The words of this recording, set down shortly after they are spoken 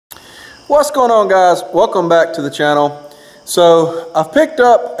What's going on, guys? Welcome back to the channel. So I've picked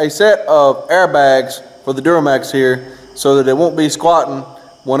up a set of airbags for the Duramax here so that it won't be squatting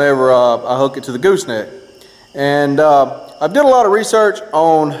whenever I hook it to the gooseneck. And I've did a lot of research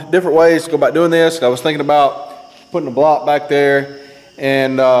on different ways to go about doing this. I was thinking about putting a block back there,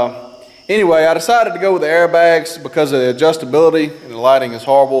 and anyway, I decided to go with the airbags because of the adjustability, and the lighting is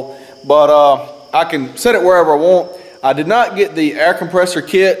horrible, but I can set it wherever I want. I did not get the air compressor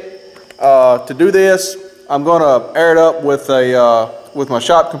kit to do this. I'm going to air it up with my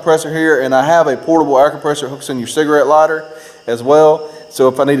shop compressor here, and I have a portable air compressor that hooks in your cigarette lighter as well, so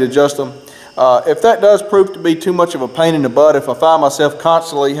if I need to adjust them. If that does prove to be too much of a pain in the butt, if I find myself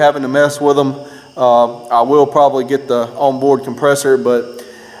constantly having to mess with them, I will probably get the onboard compressor, but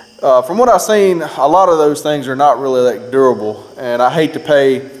from what I've seen, a lot of those things are not really that durable, and I hate to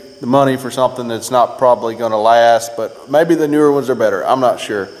pay the money for something that's not probably going to last, but maybe the newer ones are better. I'm not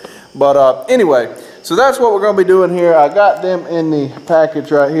sure. But anyway, so that's what we're going to be doing here. I got them in the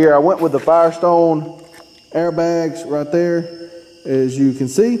package right here. I went with the Firestone airbags right there, as you can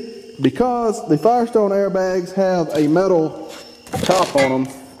see, because the Firestone airbags have a metal top on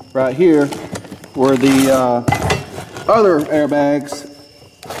them right here, where the other airbags,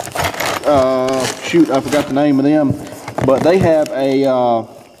 shoot, I forgot the name of them, but they have a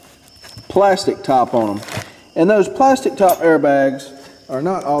plastic top on them. And those plastic top airbags are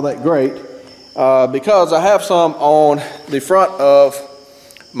not all that great because I have some on the front of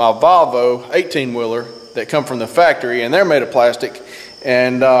my Volvo 18-wheeler that come from the factory, and they're made of plastic,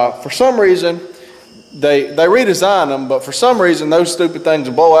 and for some reason they redesigned them, but for some reason those stupid things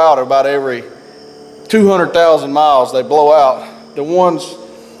blow out about every 200,000 miles. They blow out. The ones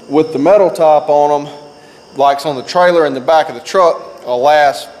with the metal top on them, like on the trailer in the back of the truck, will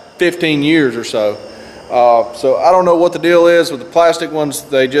last 15 years or so. So I don't know what the deal is with the plastic ones.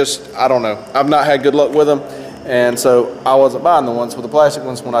 They just, I don't know. I've not had good luck with them, and so I wasn't buying the ones with the plastic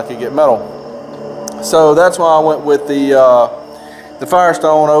ones when I could get metal. So that's why I went with the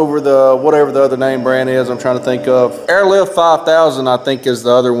Firestone over the whatever the other name brand is. I'm trying to think of. Airlift 5000, I think, is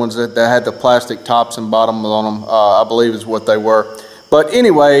the other ones that had the plastic tops and bottoms on them. I believe is what they were. But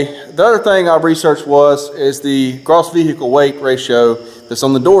anyway, the other thing I researched is the gross vehicle weight ratio that's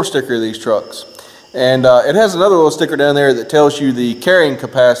on the door sticker of these trucks. And it has another little sticker down there that tells you the carrying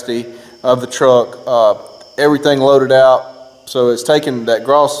capacity of the truck, everything loaded out. So it's taking that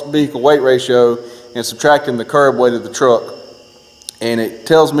gross vehicle weight ratio and subtracting the curb weight of the truck. And it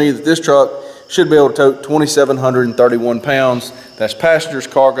tells me that this truck should be able to tote 2,731 pounds. That's passengers,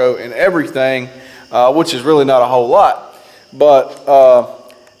 cargo, and everything, which is really not a whole lot. But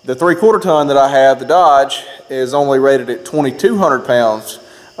the 3/4 ton that I have, the Dodge, is only rated at 2,200 pounds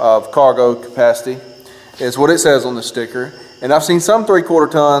of cargo capacity, is what it says on the sticker. And I've seen some 3/4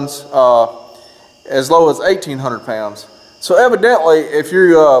 tons as low as 1,800 pounds. So evidently, if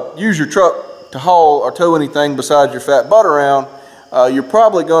you use your truck to haul or tow anything besides your fat butt around, you're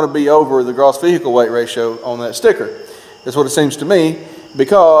probably going to be over the gross vehicle weight ratio on that sticker. That's what it seems to me,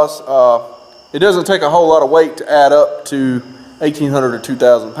 because it doesn't take a whole lot of weight to add up to 1,800 or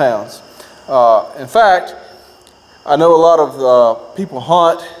 2,000 pounds. In fact, I know a lot of people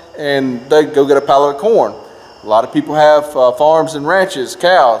hunt and they go get a pallet of corn. A lot of people have farms and ranches,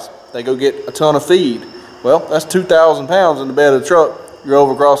 cows. They go get a ton of feed. Well, that's 2,000 pounds in the bed of the truck. You're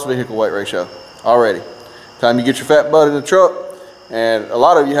over gross vehicle weight ratio already. Time you get your fat butt in the truck, and a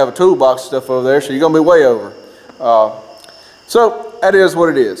lot of you have a toolbox stuff over there, so you're going to be way over. So that is what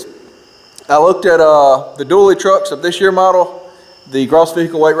it is. I looked at the dually trucks of this year model. The gross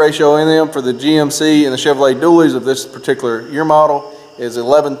vehicle weight ratio in them for the GMC and the Chevrolet dualies of this particular year model is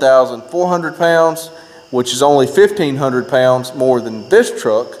 11,400 pounds, which is only 1,500 pounds more than this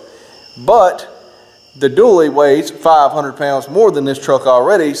truck. But the dually weighs 500 pounds more than this truck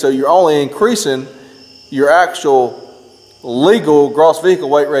already, so you're only increasing your actual legal gross vehicle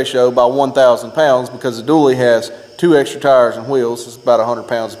weight ratio by 1,000 pounds, because the dually has 2 extra tires and wheels. It's about 100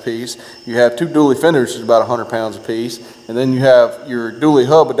 pounds a piece. You have 2 dually fenders, it's about 100 pounds a piece. And then you have your dually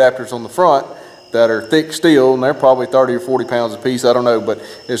hub adapters on the front that are thick steel, and they're probably 30 or 40 pounds a piece. I don't know, but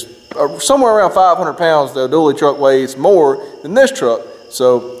it's somewhere around 500 pounds. The dually truck weighs more than this truck.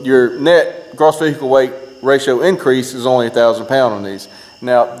 So your net gross vehicle weight ratio increase is only 1,000 pounds on these.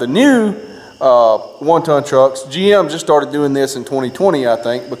 Now, the new 1-ton trucks, GM just started doing this in 2020, I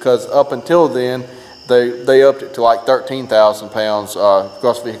think, because up until then, they upped it to like 13,000 pounds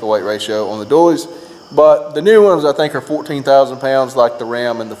gross vehicle weight ratio on the dualies. But the new ones, I think, are 14,000 pounds, like the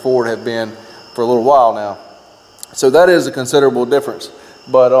Ram and the Ford have been for a little while now. So that is a considerable difference.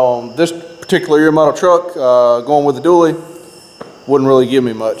 But on this particular year model truck, going with the dually, wouldn't really give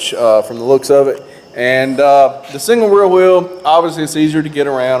me much from the looks of it. And the single rear wheel, obviously it's easier to get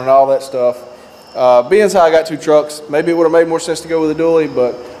around and all that stuff. Being as how I got 2 trucks, maybe it would have made more sense to go with a dually,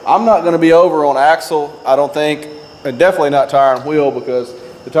 but I'm not going to be over on axle, I don't think, and definitely not tire and wheel, because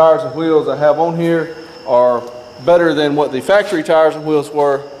the tires and wheels I have on here are better than what the factory tires and wheels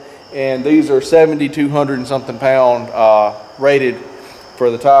were, and these are 7,200 and something pound rated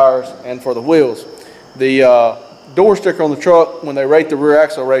for the tires and for the wheels. The door sticker on the truck, when they rate the rear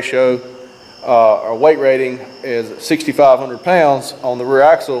axle ratio or weight rating, is 6,500 pounds on the rear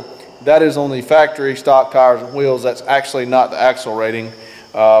axle. That is on the factory stock tires and wheels. That's actually not the axle rating,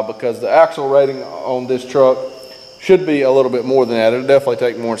 because the axle rating on this truck should be a little bit more than that. It'll definitely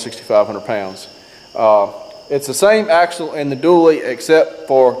take more than 6,500 pounds. It's the same axle in the dually except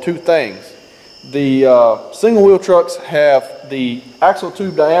for 2 things. The single wheel trucks have the axle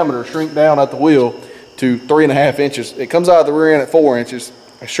tube diameter shrink down at the wheel to 3.5 inches. It comes out of the rear end at 4 inches.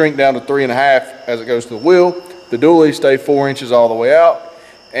 I shrink down to 3.5 as it goes to the wheel. The dualies stay 4 inches all the way out,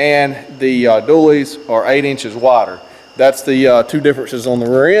 and the dualies are 8 inches wider. That's the 2 differences on the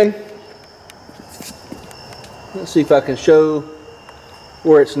rear end. Let's see if I can show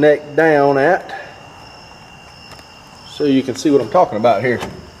where it's neck down at, so you can see what I'm talking about here.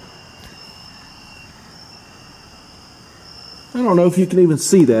 I don't know if you can even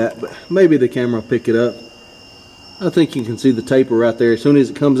see that, but maybe the camera will pick it up. I think you can see the taper right there. As soon as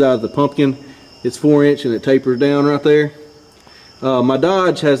it comes out of the pumpkin, it's 4 inch and it tapers down right there. My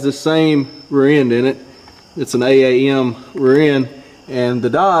Dodge has this same rear end in it. It's an AAM rear end, and the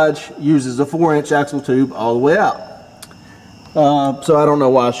Dodge uses a 4 inch axle tube all the way out. So I don't know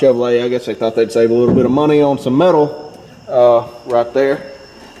why Chevrolet, I guess they thought they'd save a little bit of money on some metal right there.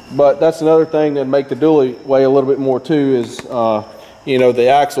 But that's another thing that'd make the dually weigh a little bit more too, is you know, the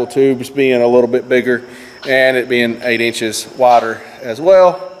axle tubes being a little bit bigger and it being 8 inches wider as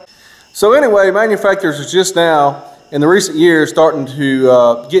well. So anyway, manufacturers are just now in the recent years starting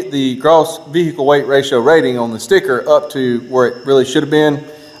to get the gross vehicle weight ratio rating on the sticker up to where it really should have been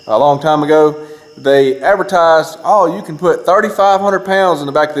a long time ago. They advertised, oh, you can put 3,500 pounds in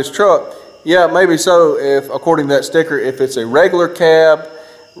the back of this truck. Yeah, maybe so, if according to that sticker, if it's a regular cab,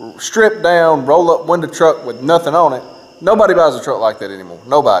 stripped down, roll up window truck with nothing on it. Nobody buys a truck like that anymore.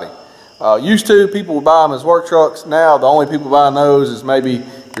 Nobody. Used to, people would buy them as work trucks. Now the only people buying those is maybe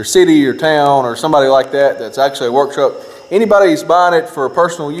your city or town or somebody like that that's actually a work truck. Anybody who's buying it for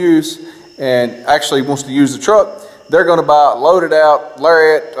personal use and actually wants to use the truck, they're going to buy it loaded out,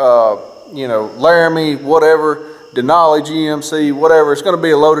 Lariat, you know, Laramie, whatever, Denali, GMC, whatever. It's going to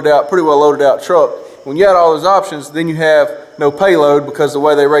be a loaded out, pretty well loaded out truck. When you add all those options, then you have no payload, because the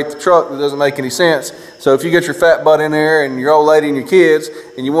way they rate the truck, it doesn't make any sense. So if you get your fat butt in there and your old lady and your kids,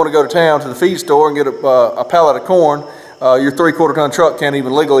 and you want to go to town to the feed store and get a pallet of corn, your 3/4 ton truck can't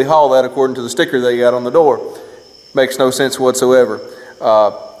even legally haul that according to the sticker they got on the door. Makes no sense whatsoever.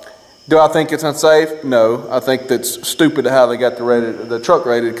 Do I think it's unsafe? No. I think that's stupid how they got the truck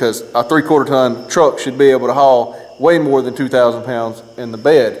rated, because a 3/4 ton truck should be able to haul way more than 2,000 pounds in the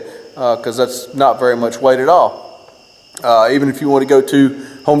bed, because that's not very much weight at all. Even if you want to go to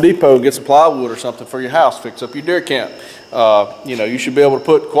Home Depot and get some plywood or something for your house, fix up your deer camp, you know, you should be able to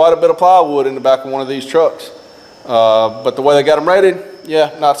put quite a bit of plywood in the back of one of these trucks. But the way they got them rated,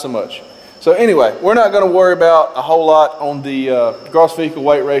 yeah, not so much. So anyway, we're not going to worry about a whole lot on the gross vehicle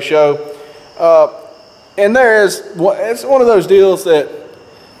weight ratio. And it's one of those deals that,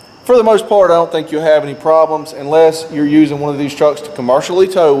 for the most part, I don't think you'll have any problems unless you're using one of these trucks to commercially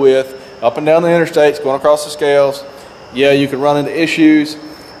tow with up and down the interstates, going across the scales. Yeah, you can run into issues,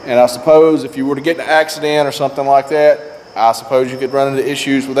 and I suppose if you were to get in an accident or something like that, I suppose you could run into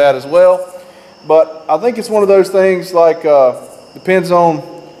issues with that as well. But I think it's one of those things, like, depends on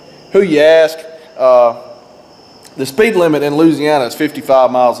who you ask. The speed limit in Louisiana is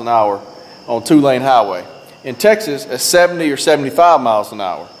 55 miles an hour on 2-lane highway. In Texas, it's 70 or 75 miles an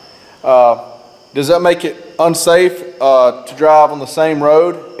hour. Does that make it unsafe to drive on the same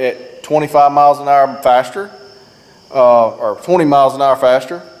road at 25 miles an hour faster? Or 20 miles an hour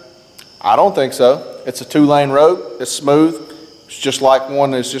faster? I don't think so. It's a 2-lane road. It's smooth. It's just like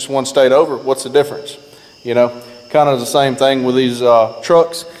one that's just one state over. What's the difference? You know, kind of the same thing with these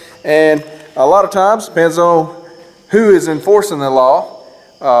trucks. And a lot of times, depends on who is enforcing the law.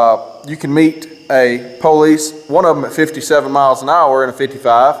 You can meet a police, one of them at 57 miles an hour in a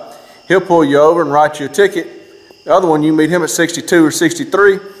 55. He'll pull you over and write you a ticket. The other one, you meet him at 62 or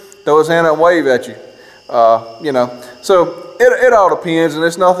 63, throw his hand up and wave at you. You know, so it all depends, and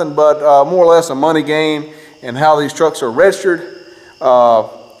it's nothing but more or less a money game and how these trucks are registered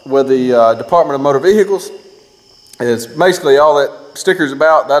with the Department of Motor Vehicles. is basically all that sticker's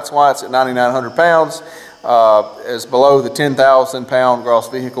about. That's why it's at 9,900 pounds. It's below the 10,000 pound gross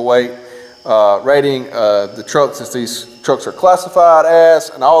vehicle weight rating. The trucks that these trucks are classified as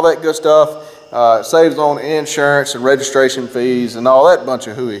and all that good stuff. It saves on insurance and registration fees and all that bunch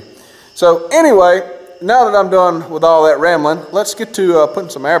of hooey. So anyway, now that I'm done with all that rambling, let's get to putting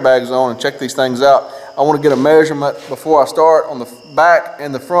some airbags on and check these things out. I want to get a measurement before I start on the back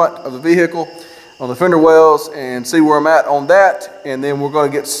and the front of the vehicle, on the fender wells, and see where I'm at on that. And then we're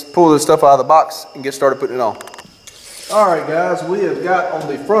going to pull this stuff out of the box and get started putting it on. All right, guys, we have got on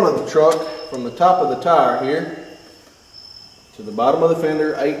the front of the truck, from the top of the tire here to the bottom of the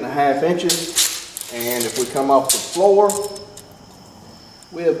fender, 8.5 inches. And if we come off the floor,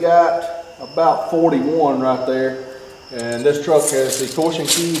 we have got about 41 right there. And this truck has the torsion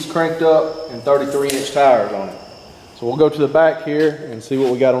keys cranked up and 33-inch tires on it. So we'll go to the back here and see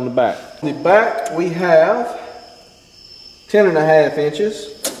what we got on the back. On the back we have 10.5 inches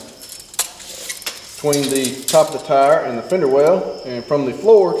between the top of the tire and the fender well, and from the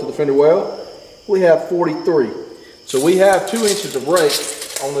floor to the fender well we have 43. So we have 2 inches of rake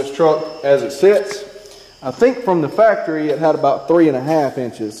on this truck as it sits. I think from the factory it had about 3.5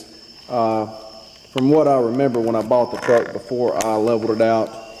 inches from what I remember when I bought the truck before I leveled it out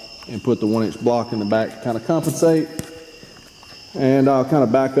and put the 1-inch block in the back to kind of compensate. And I'll kind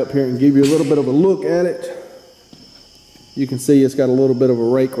of back up here and give you a little bit of a look at it. You can see it's got a little bit of a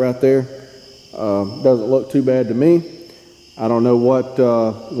rake right there. Doesn't look too bad to me. I don't know what,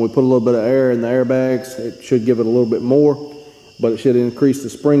 when we put a little bit of air in the airbags, it should give it a little bit more, but it should increase the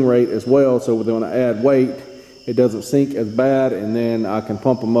spring rate as well, so when I add weight, it doesn't sink as bad, and then I can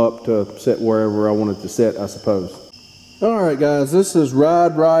pump them up to set wherever I want it to set, I suppose. All right, guys, this is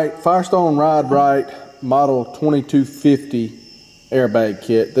Ride Right, Firestone Ride Right model 2250 airbag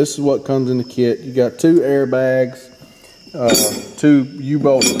kit. This is what comes in the kit. You got 2 airbags, 2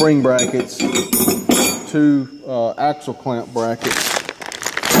 U-bolt spring brackets, 2 axle clamp brackets,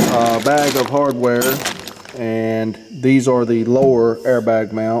 a bag of hardware, and these are the lower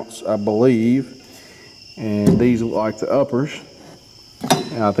airbag mounts, I believe. And these look like the uppers.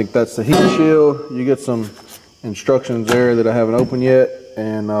 And I think that's the heat shield. You get some instructions there that I haven't opened yet,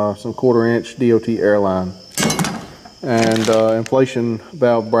 and some 1/4-inch DOT airline. And inflation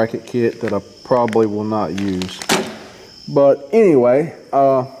valve bracket kit that I probably will not use. But anyway,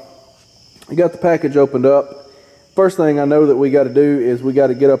 I got the package opened up. First thing I know that we got to do is we got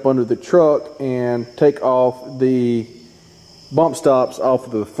to get up under the truck and take off the bump stops off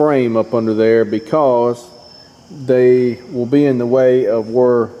of the frame up under there, because they will be in the way of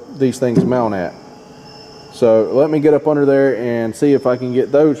where these things mount at. So let me get up under there and see if I can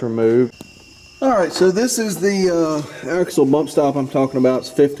get those removed. Alright, so this is the axle bump stop I'm talking about.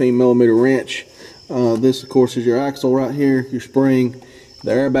 It's a 15mm wrench. This of course is your axle right here, your spring.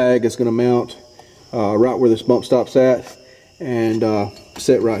 The airbag is going to mount right where this bump stop's at, and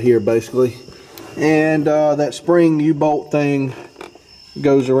sit right here basically. And that spring U-bolt thing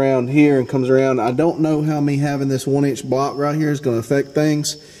goes around here and comes around. I don't know how me having this 1-inch block right here is going to affect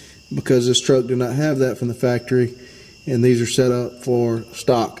things, because this truck did not have that from the factory, and these are set up for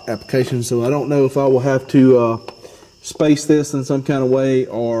stock applications. So I don't know if I will have to space this in some kind of way,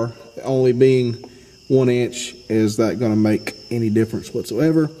 or only being 1 inch, is that going to make any difference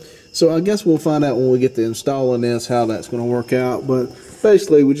whatsoever. So I guess we'll find out when we get to installing this how that's going to work out. But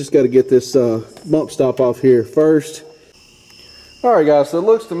basically we just got to get this bump stop off here first. Alright guys, so it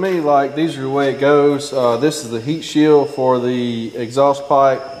looks to me like these are the way it goes. This is the heat shield for the exhaust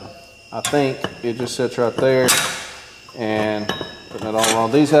pipe. I think it just sits right there, and putting it all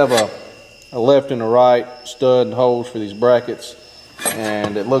on. These have a left and a right stud and holes for these brackets,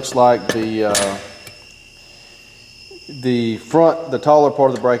 and it looks like the front, the taller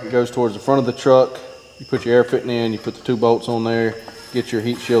part of the bracket goes towards the front of the truck. You put your air fitting in, you put the 2 bolts on there, get your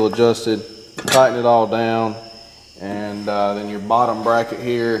heat shield adjusted, tighten it all down, and then your bottom bracket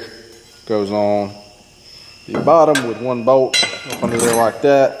here goes on the bottom with 1 bolt up under there like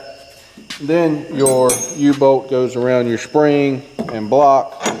that. Then your U-bolt goes around your spring and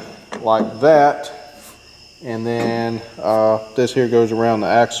block like that, and then this here goes around the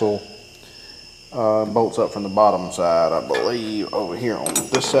axle. Bolts up from the bottom side, I believe, over here on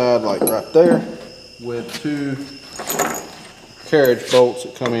this side, like right there, with 2 carriage bolts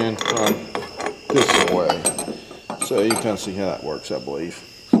that come in from this way. So you can kind of see how that works, I believe.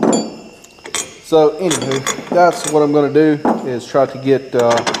 So anywho, that's what I'm going to do, is try to get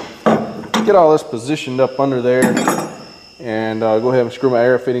all this positioned up under there, and go ahead and screw my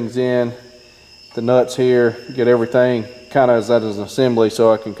air fittings in, the nuts here, get everything kind of as that is an assembly,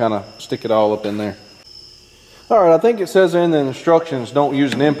 so I can kind of stick it all up in there. All right, I think it says in the instructions, don't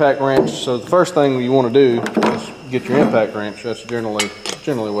use an impact wrench. So the first thing you want to do is get your impact wrench. That's generally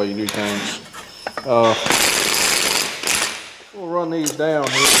the way you do things. We'll run these down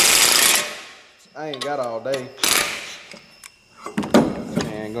here. I ain't got all day.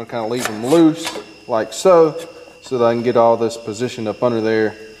 And I'm gonna kind of leave them loose like so that I can get all this positioned up under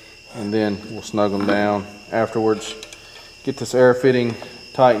there, and then we'll snug them down afterwards. Get this air fitting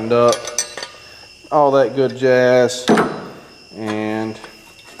tightened up, all that good jazz, and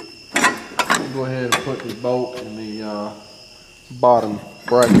we'll go ahead and put the bolt in the bottom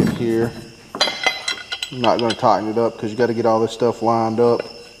bracket here. I'm not going to tighten it up because you got to get all this stuff lined up.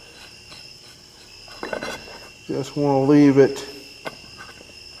 Just want to leave it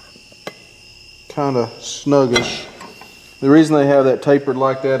kind of snuggish. The reason they have that tapered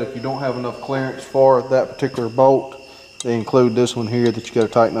like that, if you don't have enough clearance for that particular bolt, they include this one here that you got to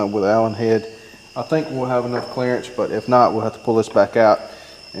tighten up with Allen head. I think we'll have enough clearance, but if not, we'll have to pull this back out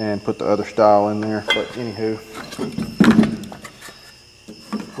and put the other style in there. But anywho,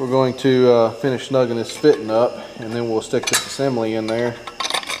 we're going to finish snugging this fitting up, and then we'll stick this assembly in there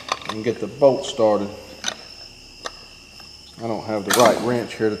and get the bolt started. I don't have the right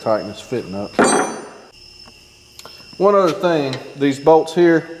wrench here to tighten this fitting up. One other thing, these bolts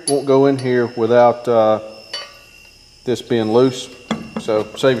here won't go in here without this being loose. So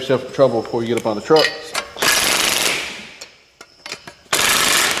save yourself the trouble before you get up on the truck.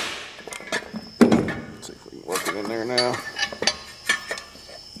 Let's see if we can work it in there now.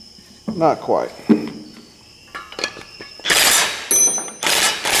 Not quite.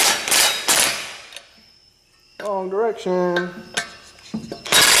 Wrong direction.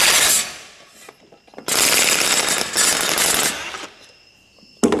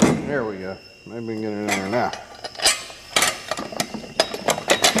 There we go. Maybe we can get it in there now.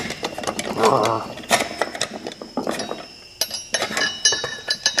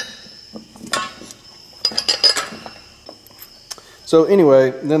 So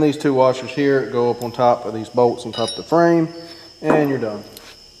anyway, then these two washers here go up on top of these bolts on top of the frame, and you're done.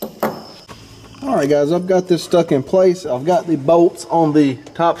 All right, guys, I've got this stuck in place. I've got the bolts on the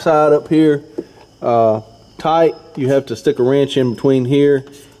top side up here tight. You have to stick a wrench in between here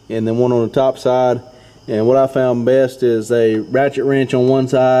and then one on the top side. And what I found best is a ratchet wrench on one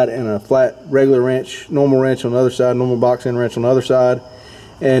side and a flat regular wrench, normal wrench on the other side, normal box end wrench on the other side.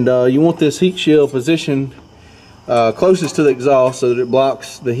 And you want this heat shield positioned closest to the exhaust so that it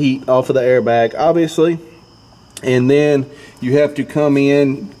blocks the heat off of the airbag, obviously. And then you have to come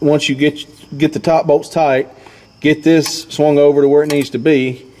in, once you get the top bolts tight, get this swung over to where it needs to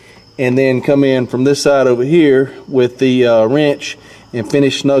be, and then come in from this side over here with the wrench and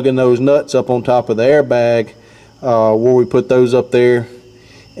finish snugging those nuts up on top of the airbag where we put those up there.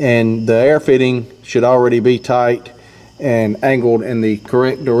 And the air fitting should already be tight and angled in the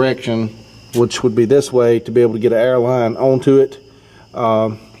correct direction, which would be this way, to be able to get an air line onto it.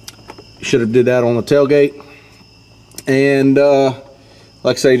 Should have did that on the tailgate. And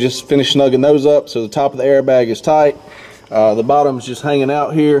like I say, just finish snugging those up so the top of the airbag is tight. The bottom is just hanging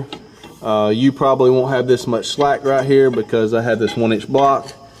out here. You probably won't have this much slack right here because I had this 1-inch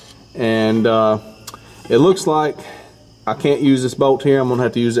block, and it looks like I can't use this bolt here. I'm gonna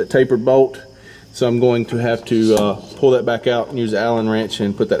have to use that tapered bolt, so I'm going to have to pull that back out and use the Allen wrench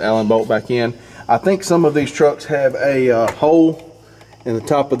and put that Allen bolt back in. I think some of these trucks have a hole in the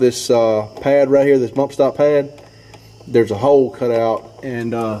top of this pad right here, this bump stop pad. There's a hole cut out,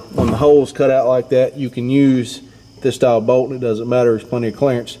 and when the hole's cut out like that, you can use this style bolt. It doesn't matter, there's plenty of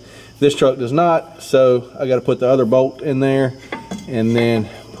clearance. This truck does not, so I got to put the other bolt in there and then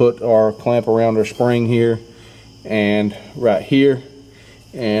put our clamp around our spring here and right here.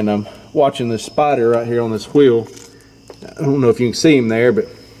 And I'm watching this spider right here on this wheel. I don't know if you can see him there, but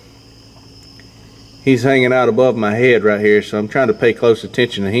he's hanging out above my head right here, so I'm trying to pay close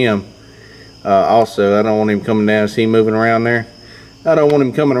attention to him. Also, I don't want him coming down. See him moving around there? I don't want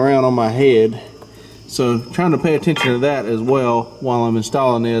him coming around on my head. So trying to pay attention to that as well while I'm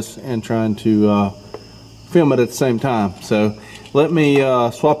installing this and trying to film it at the same time. So let me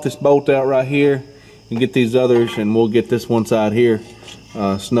swap this bolt out right here and get these others, and we'll get this one side here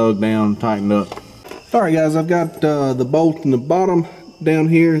snugged down, tightened up. All right, guys, I've got the bolt in the bottom down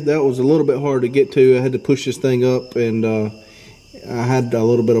here. That was a little bit hard to get to. I had to push this thing up, and I had a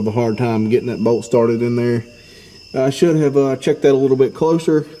little bit of a hard time getting that bolt started in there. I should have checked that a little bit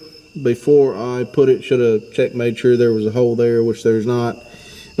closer before I put it. Should have checked, made sure there was a hole there, which there's not,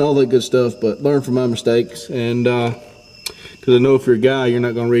 and all that good stuff. But learn from my mistakes, and because I know if you're a guy, you're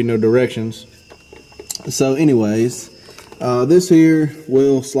not going to read no directions. So anyways, this here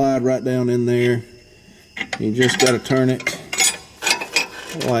will slide right down in there, You just got to turn it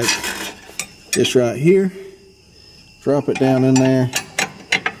like this right here. Drop it down in there.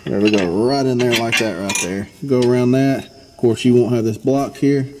 And it'll go right in there like that right there. Go around that. Of course, you won't have this block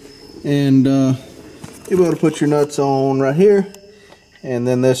here. And you'll be able to put your nuts on right here. And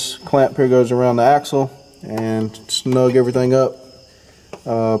then this clamp here goes around the axle and snug everything up.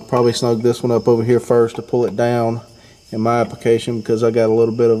 Probably snug this one up over here first to pull it down in my application, because I got a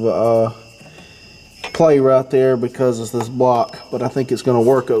little bit of play right there because of this block, but I think it's going to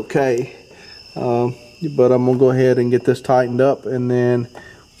work okay. But I'm going to go ahead and get this tightened up, and then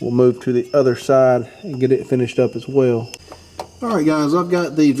we'll move to the other side and get it finished up as well. Alright guys, I've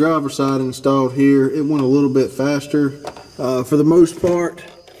got the driver's side installed here. It went a little bit faster. For the most part,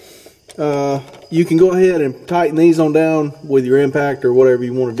 you can go ahead and tighten these on down with your impact or whatever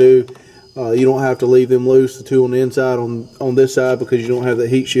you want to do. You don't have to leave them loose, the two on the inside on this side, because you don't have the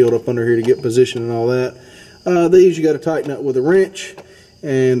heat shield up under here to get position and all that. These you got to tighten up with a wrench,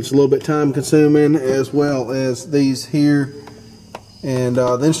 and it's a little bit time consuming, as well as these here. And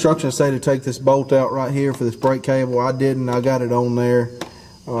the instructions say to take this bolt out right here for this brake cable. I didn't. I got it on there.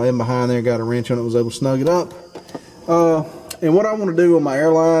 In behind there, got a wrench on it, was able to snug it up. And what I want to do with my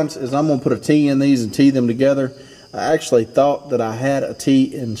airlines is I'm going to put a T in these and T them together. I actually thought that I had a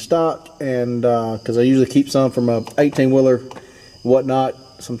T in stock, and because I usually keep some from a 18-wheeler and whatnot.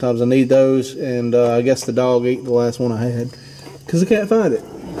 Sometimes I need those, and I guess the dog ate the last one I had because I can't find it.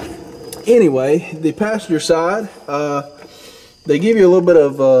 Anyway, the passenger side, they give you a little bit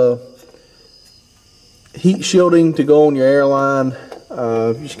of heat shielding to go on your airline.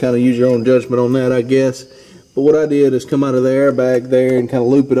 You just kind of use your own judgment on that, I guess. But what I did is come out of the airbag there and kind of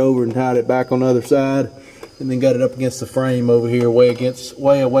loop it over and tied it back on the other side. And then got it up against the frame over here, way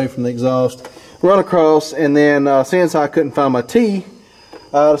away from the exhaust. Run across, and then since I couldn't find my T,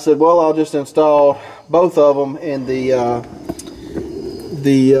 I said, well, I'll just install both of them in the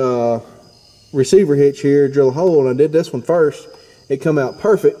receiver hitch here, drill a hole, and I did this one first. It come out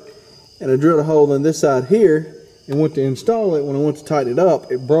perfect, and I drilled a hole in this side here, and went to install it. When I went to tighten it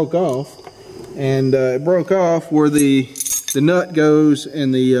up, it broke off, and it broke off where the nut goes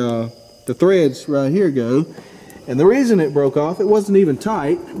and the threads right here go. And the reason it broke off, it wasn't even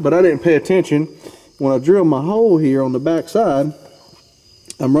tight, but I didn't pay attention. When I drilled my hole here on the back side,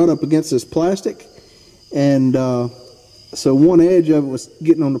 I'm right up against this plastic, and so one edge of it was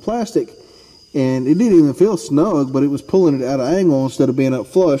getting on the plastic, and it didn't even feel snug, but it was pulling it at an angle instead of being up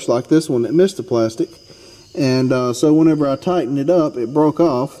flush like this one that missed the plastic. And so whenever I tightened it up, it broke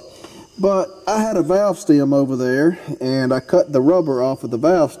off. But I had a valve stem over there, and I cut the rubber off of the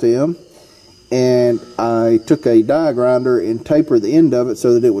valve stem, and I took a die grinder and tapered the end of it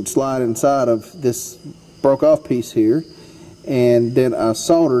so that it would slide inside of this broke off piece here. And then I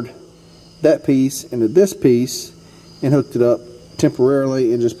soldered that piece into this piece and hooked it up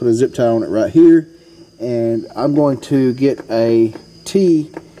temporarily and just put a zip tie on it right here. And I'm going to get a T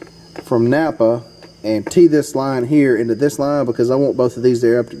from Napa and tee this line here into this line, because I want both of these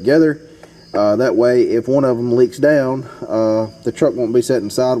there up together. That way, if one of them leaks down, the truck won't be sitting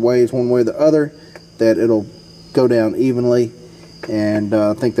sideways one way or the other, that it'll go down evenly. And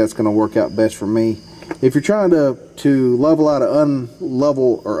I think that's going to work out best for me. If you're trying to level out an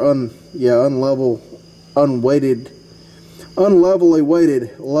unlevelly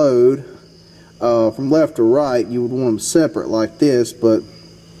weighted load from left to right, you would want them separate like this. But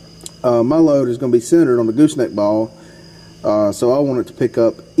my load is going to be centered on the gooseneck ball, so I want it to pick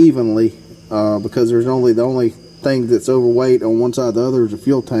up evenly, because the only thing that's overweight on one side or the other is a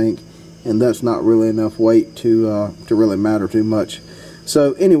fuel tank, and that's not really enough weight to really matter too much.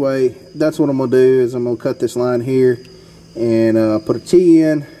 So anyway, that's what I'm going to do, is I'm going to cut this line here and put a T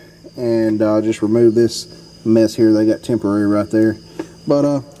in, and just remove this mess here they got temporary right there.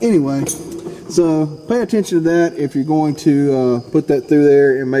 But anyway, so pay attention to that if you're going to put that through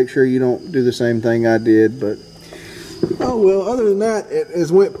there, and make sure you don't do the same thing I did. But oh well, other than that, it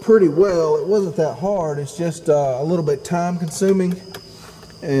has went pretty well. It wasn't that hard. It's just a little bit time consuming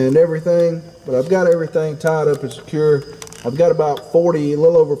and everything, but I've got everything tied up and secure. I've got about a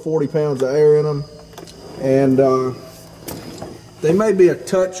little over 40 pounds of air in them, and they may be a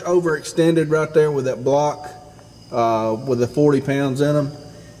touch overextended right there with that block with the 40 pounds in them,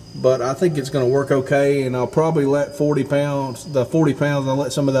 but I think it's going to work okay. And I'll probably let the 40 pounds, I'll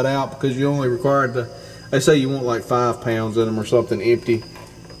let some of that out, because you only required to, they say you want like 5 pounds in them or something empty.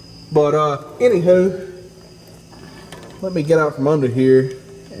 But anywho, let me get out from under here,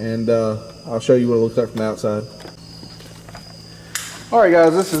 and I'll show you what it looks like from the outside. Alright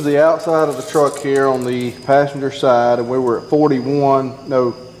guys, this is the outside of the truck here on the passenger side, and we were at 41,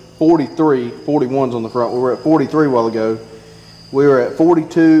 no, 41's on the front. We were at 43 a while ago. We were at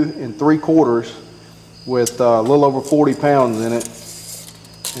 42 3/4 with a little over 40 pounds in it.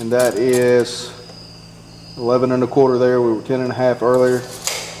 And that is 11 1/4 there. We were 10 1/2 earlier.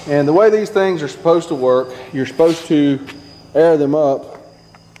 And the way these things are supposed to work, you're supposed to air them up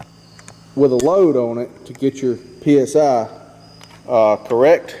with a load on it to get your PSI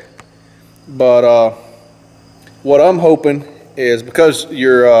correct. But what I'm hoping is, because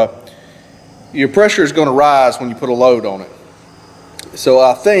your pressure is going to rise when you put a load on it. So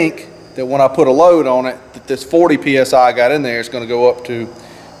I think that when I put a load on it, that this 40 PSI I got in there is going to go up to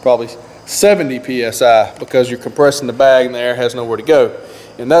probably 70 PSI, because you're compressing the bag and the air has nowhere to go.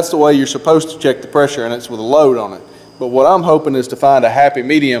 And that's the way you're supposed to check the pressure, and it's with a load on it. But what I'm hoping is to find a happy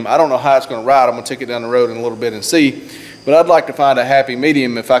medium. I don't know how it's going to ride. I'm going to take it down the road in a little bit and see. But I'd like to find a happy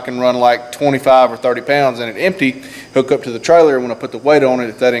medium. If I can run like 25 or 30 pounds in it empty, hook up to the trailer, and when I put the weight on it,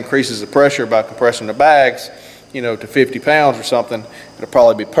 if that increases the pressure by compressing the bags, you know, to 50 pounds or something, it'll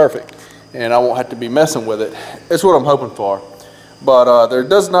probably be perfect. And I won't have to be messing with it. That's what I'm hoping for. But there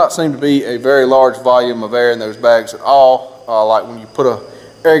does not seem to be a very large volume of air in those bags at all. Like when you put a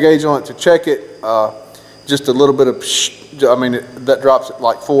air gauge on it to check it, just a little bit of, that drops it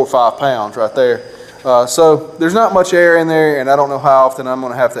like 4 or 5 pounds right there. So there's not much air in there, and I don't know how often I'm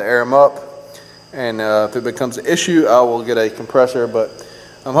going to have to air them up. And if it becomes an issue, I will get a compressor, but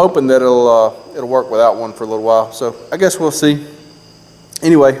I'm hoping that it'll work without one for a little while. So I guess we'll see.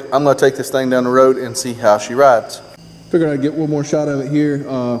 Anyway, I'm going to take this thing down the road and see how she rides. Figured I'd get one more shot of it here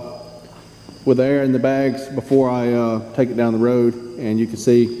with the air in the bags before I take it down the road, and you can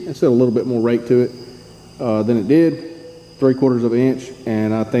see it's got a little bit more rake to it than it did, 3/4 of an inch.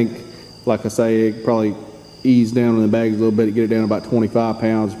 And I think, like I say, it probably ease down in the bags a little bit to get it down about 25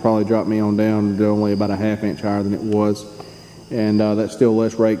 pounds. Probably drop me on down to only about a 1/2 inch higher than it was, and that's still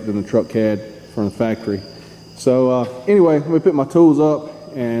less rake than the truck had from the factory. So anyway, let me put my tools up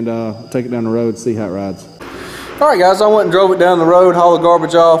and take it down the road and see how it rides. All right, guys, I went and drove it down the road, hauled the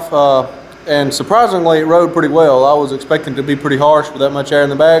garbage off, and surprisingly, it rode pretty well. I was expecting to be pretty harsh with that much air in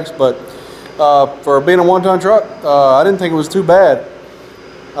the bags, but for being a 1-ton truck, I didn't think it was too bad.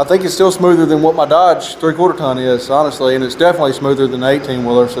 I think it's still smoother than what my Dodge 3/4 ton is, honestly, and it's definitely smoother than the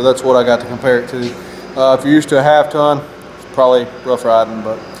 18-wheeler, so that's what I got to compare it to. If you're used to a 1/2 ton, it's probably rough riding,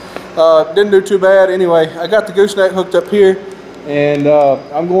 but didn't do too bad. Anyway, I got the gooseneck hooked up here, and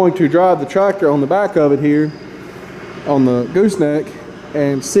I'm going to drive the tractor on the back of it here on the gooseneck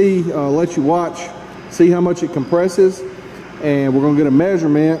and see, let you watch, see how much it compresses, and we're going to get a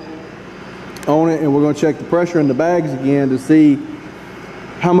measurement on it, and we're going to check the pressure in the bags again to see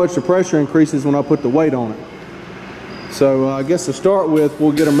how much the pressure increases when I put the weight on it. So I guess to start with,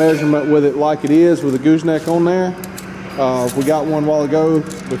 we'll get a measurement with it like it is with the gooseneck on there. We got one a while ago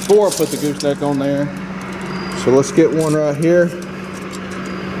before I put the gooseneck on there. So let's get one right here.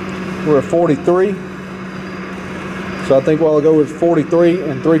 We're at 43. So I think a while ago it was 43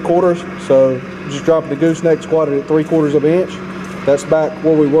 3/4. So just dropping the gooseneck squatted at 3/4 of an inch. That's back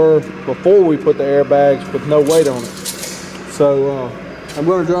where we were before we put the airbags with no weight on it. So I'm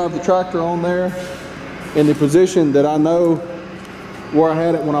going to drive the tractor on there in the position that I know where I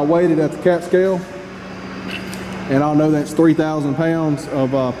had it when I weighed it at the cat scale. And I'll know that's 3,000 pounds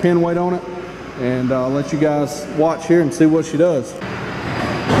of pin weight on it. And I'll let you guys watch here and see what she does.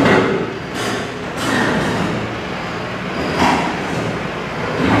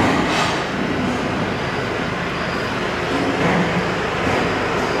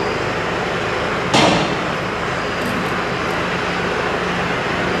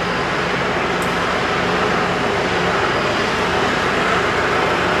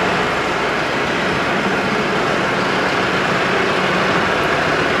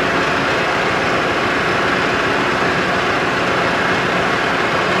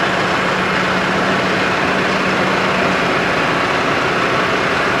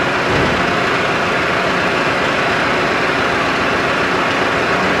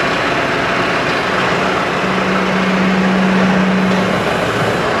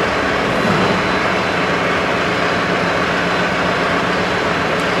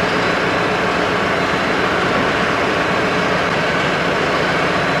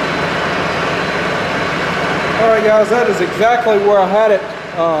 Alright guys, that is exactly where I had it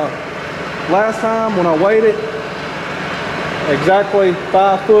last time when I weighed it. Exactly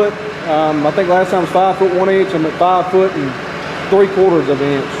 5 foot. I think last time was 5 foot 1 inch. I'm at 5 foot and 3/4 of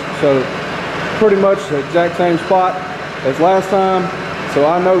an inch. So pretty much the exact same spot as last time. So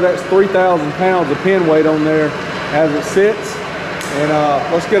I know that's 3,000 pounds of pin weight on there as it sits. And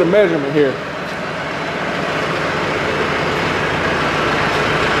let's get a measurement here.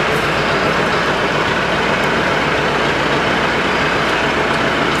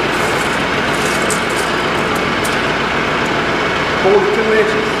 42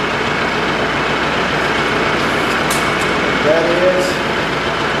 inches. That is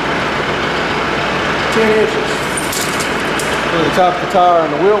 10 inches for the top of the tire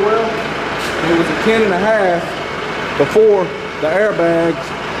and the wheel well. It was a 10.5 before the airbags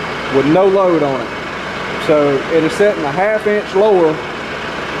with no load on it. So it is setting a 1/2 inch lower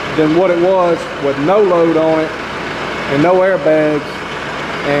than what it was with no load on it and no airbags.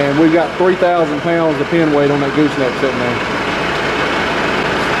 And we've got 3,000 pounds of pin weight on that gooseneck sitting there.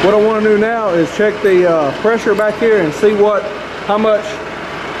 What I want to do now is check the pressure back here and see how much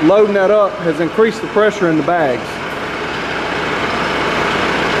loading that up has increased the pressure in the bags.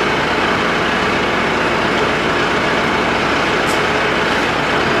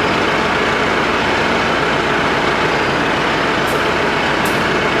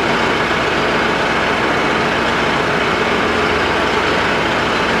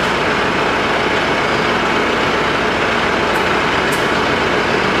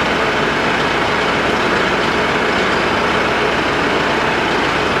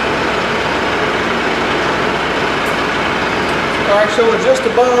 All right, so it's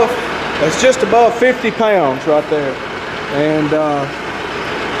just above 50 pounds right there. And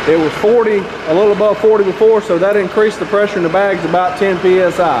it was 40, a little above 40 before, so that increased the pressure in the bags about 10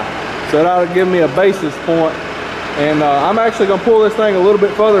 PSI. So that'll give me a basis point. And I'm actually gonna pull this thing a little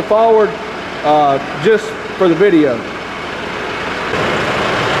bit further forward just for the video.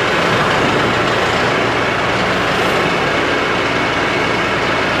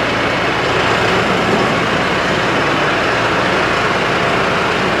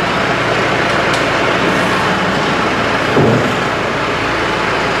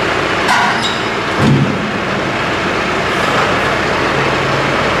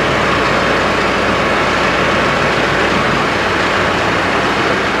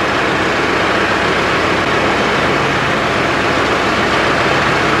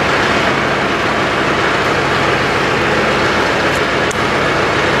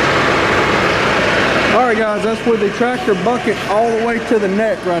 Alright guys, that's with the tractor bucket all the way to the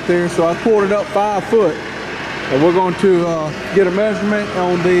neck right there. So I pulled it up 5 foot. And we're going to get a measurement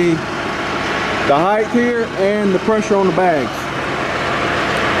on the height here and the pressure on the bags.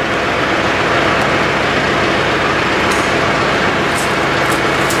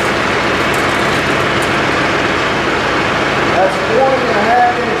 That's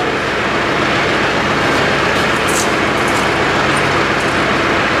 20.5 inches.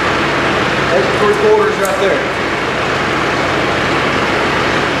 That's 3/4 right there.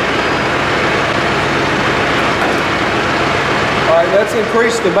 All right, that's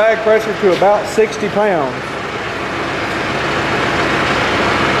increased the bag pressure to about 60 pounds.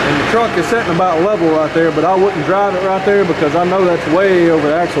 And the truck is sitting about level right there, but I wouldn't drive it right there because I know that's way over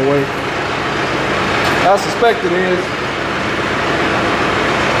the axle weight. I suspect it is.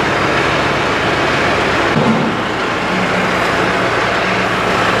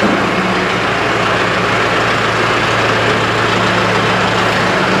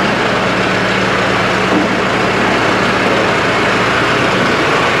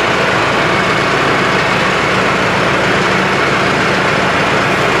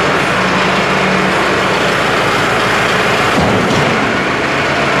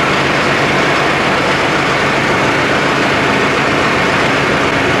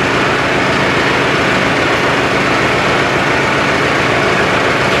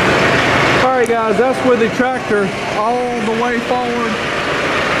 Guys, that's with the tractor all the way forward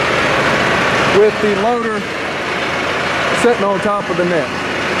with the loader sitting on top of the neck.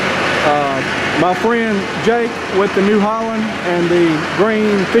 My friend Jake with the New Holland and the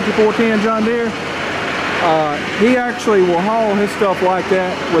green 5410 John Deere, he actually will haul his stuff like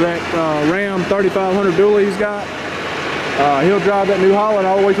that with that Ram 3500 dually he's got. He'll drive that New Holland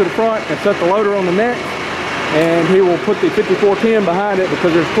all the way to the front and set the loader on the neck. And he will put the 5410 behind it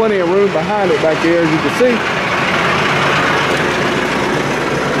because there's plenty of room behind it back there, as you can see.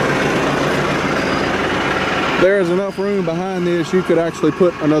 There's enough room behind this, you could actually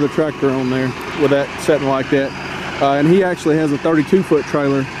put another tractor on there with that setting like that. And he actually has a 32-foot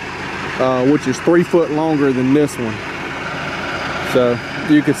trailer, which is 3 foot longer than this one. So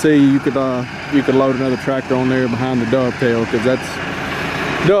you could see you could load another tractor on there behind the dovetail, because that's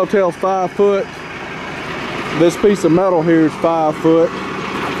dovetail's 5 foot. This piece of metal here is 5 foot,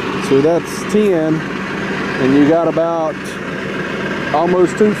 so that's 10, and you got about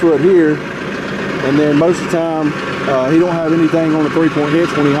almost 2 foot here. And then most of the time he don't have anything on the 3-point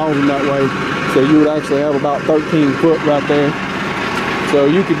hitch when he hauls them that way, so you would actually have about 13 foot right there. So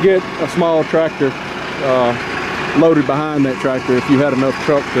you could get a small tractor loaded behind that tractor if you had enough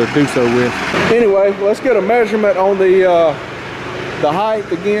truck to do so with. Anyway, let's get a measurement on the the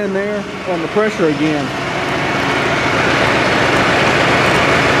height again there and the pressure again.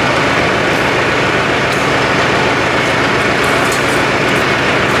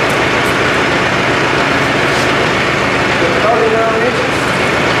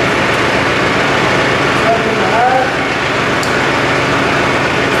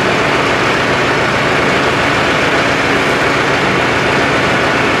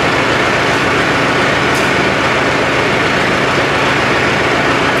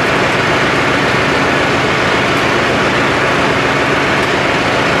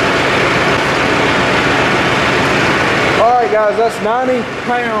 Guys, that's 90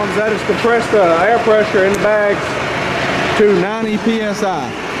 pounds. That has compressed the air pressure in the bags to 90 psi.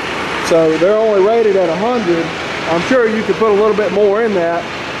 So they're only rated at 100. I'm sure you could put a little bit more in that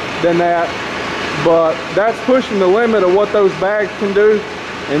than that, but that's pushing the limit of what those bags can do.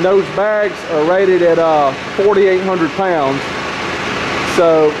 And those bags are rated at 4,800 pounds.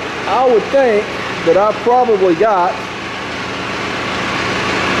 So I would think that I've probably got,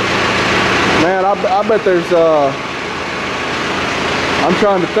 man, I bet there's I'm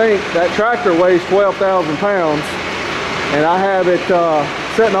trying to think, that tractor weighs 12,000 pounds, and I have it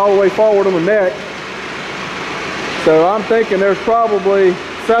sitting all the way forward on the neck. So I'm thinking there's probably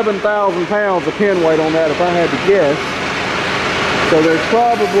 7,000 pounds of pin weight on that if I had to guess. So there's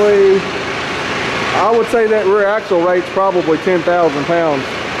probably, I would say that rear axle rate's probably 10,000 pounds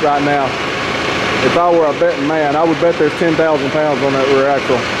right now. If I were a betting man, I would bet there's 10,000 pounds on that rear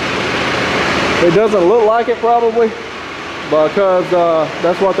axle. It doesn't look like it probably, because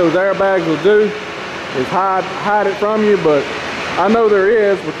that's what those airbags will do, is hide it from you, but I know there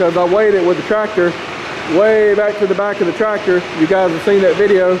is because I weighed it with the tractor way back to the back of the tractor. You guys have seen that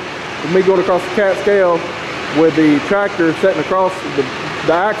video of me going across the cat scale with the tractor sitting across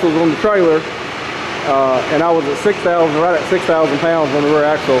the axles on the trailer, and I was at 6,000, right at 6,000 pounds on the rear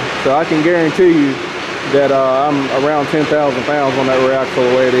axle. So I can guarantee you that I'm around 10,000 pounds on that rear axle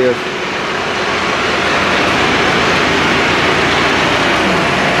the way it is.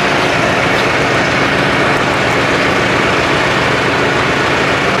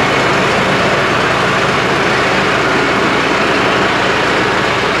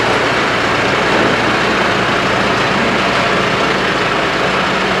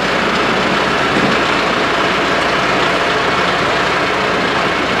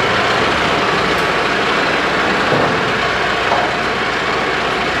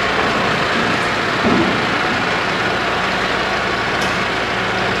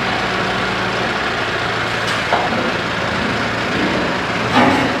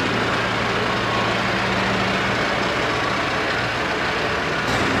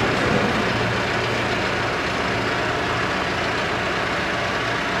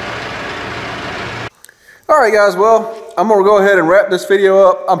 Alright guys, well, I'm going to go ahead and wrap this video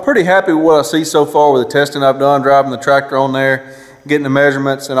up. I'm pretty happy with what I see so far with the testing I've done, driving the tractor on there, getting the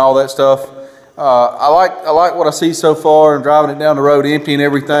measurements and all that stuff. I like what I see so far, and driving it down the road empty and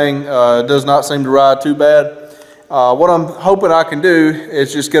everything. It does not seem to ride too bad. What I'm hoping I can do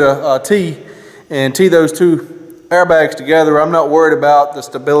is just get a T and tee those two airbags together. I'm not worried about the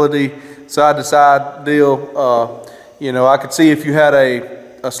stability side to side deal. You know, I could see if you had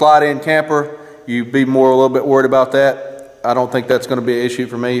a slide in camper, you'd be a little bit worried about that. I don't think that's going to be an issue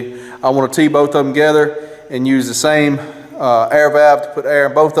for me. I want to tee both of them together and use the same air valve to put air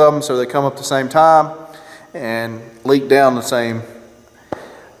in both of them so they come up at the same time and leak down the same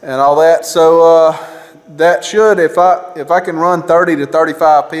and all that. So that should, if I can run 30 to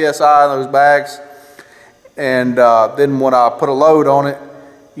 35 psi in those bags, and then when I put a load on it,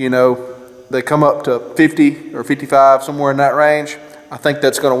 you know, they come up to 50 or 55, somewhere in that range. I think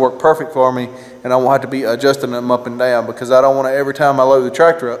that's going to work perfect for me, and I won't have to be adjusting them up and down, because I don't want to, every time I load the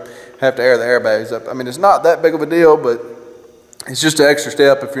tractor up, have to air the airbags up. I mean, it's not that big of a deal, but it's just an extra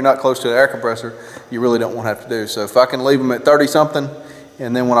step. If you're not close to the air compressor, you really don't want to have to do. So if I can leave them at 30 something,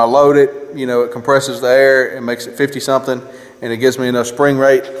 and then when I load it, you know, it compresses the air and makes it 50 something, and it gives me enough spring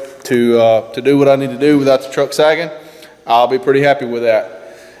rate to do what I need to do without the truck sagging, I'll be pretty happy with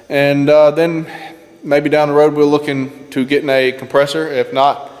that. And then maybe down the road we're looking to getting a compressor. If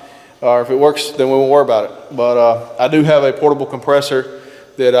not, or if it works, then we won't worry about it. But I do have a portable compressor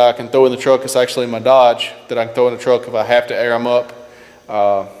that I can throw in the truck. It's actually in my Dodge that I can throw in the truck if I have to air them up,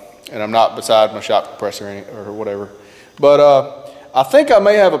 and I'm not beside my shop compressor or whatever. But I think I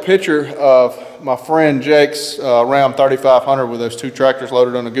may have a picture of my friend Jake's Ram 3500 with those two tractors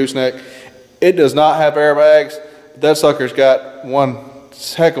loaded on the gooseneck. It does not have airbags, but that sucker's got one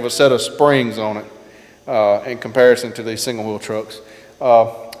heck of a set of springs on it in comparison to these single wheel trucks.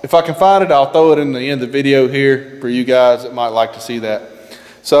 If I can find it, I'll throw it in the end of the video here for you guys that might like to see that.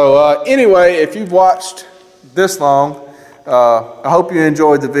 So anyway, if you've watched this long, I hope you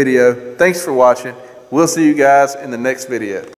enjoyed the video. Thanks for watching. We'll see you guys in the next video.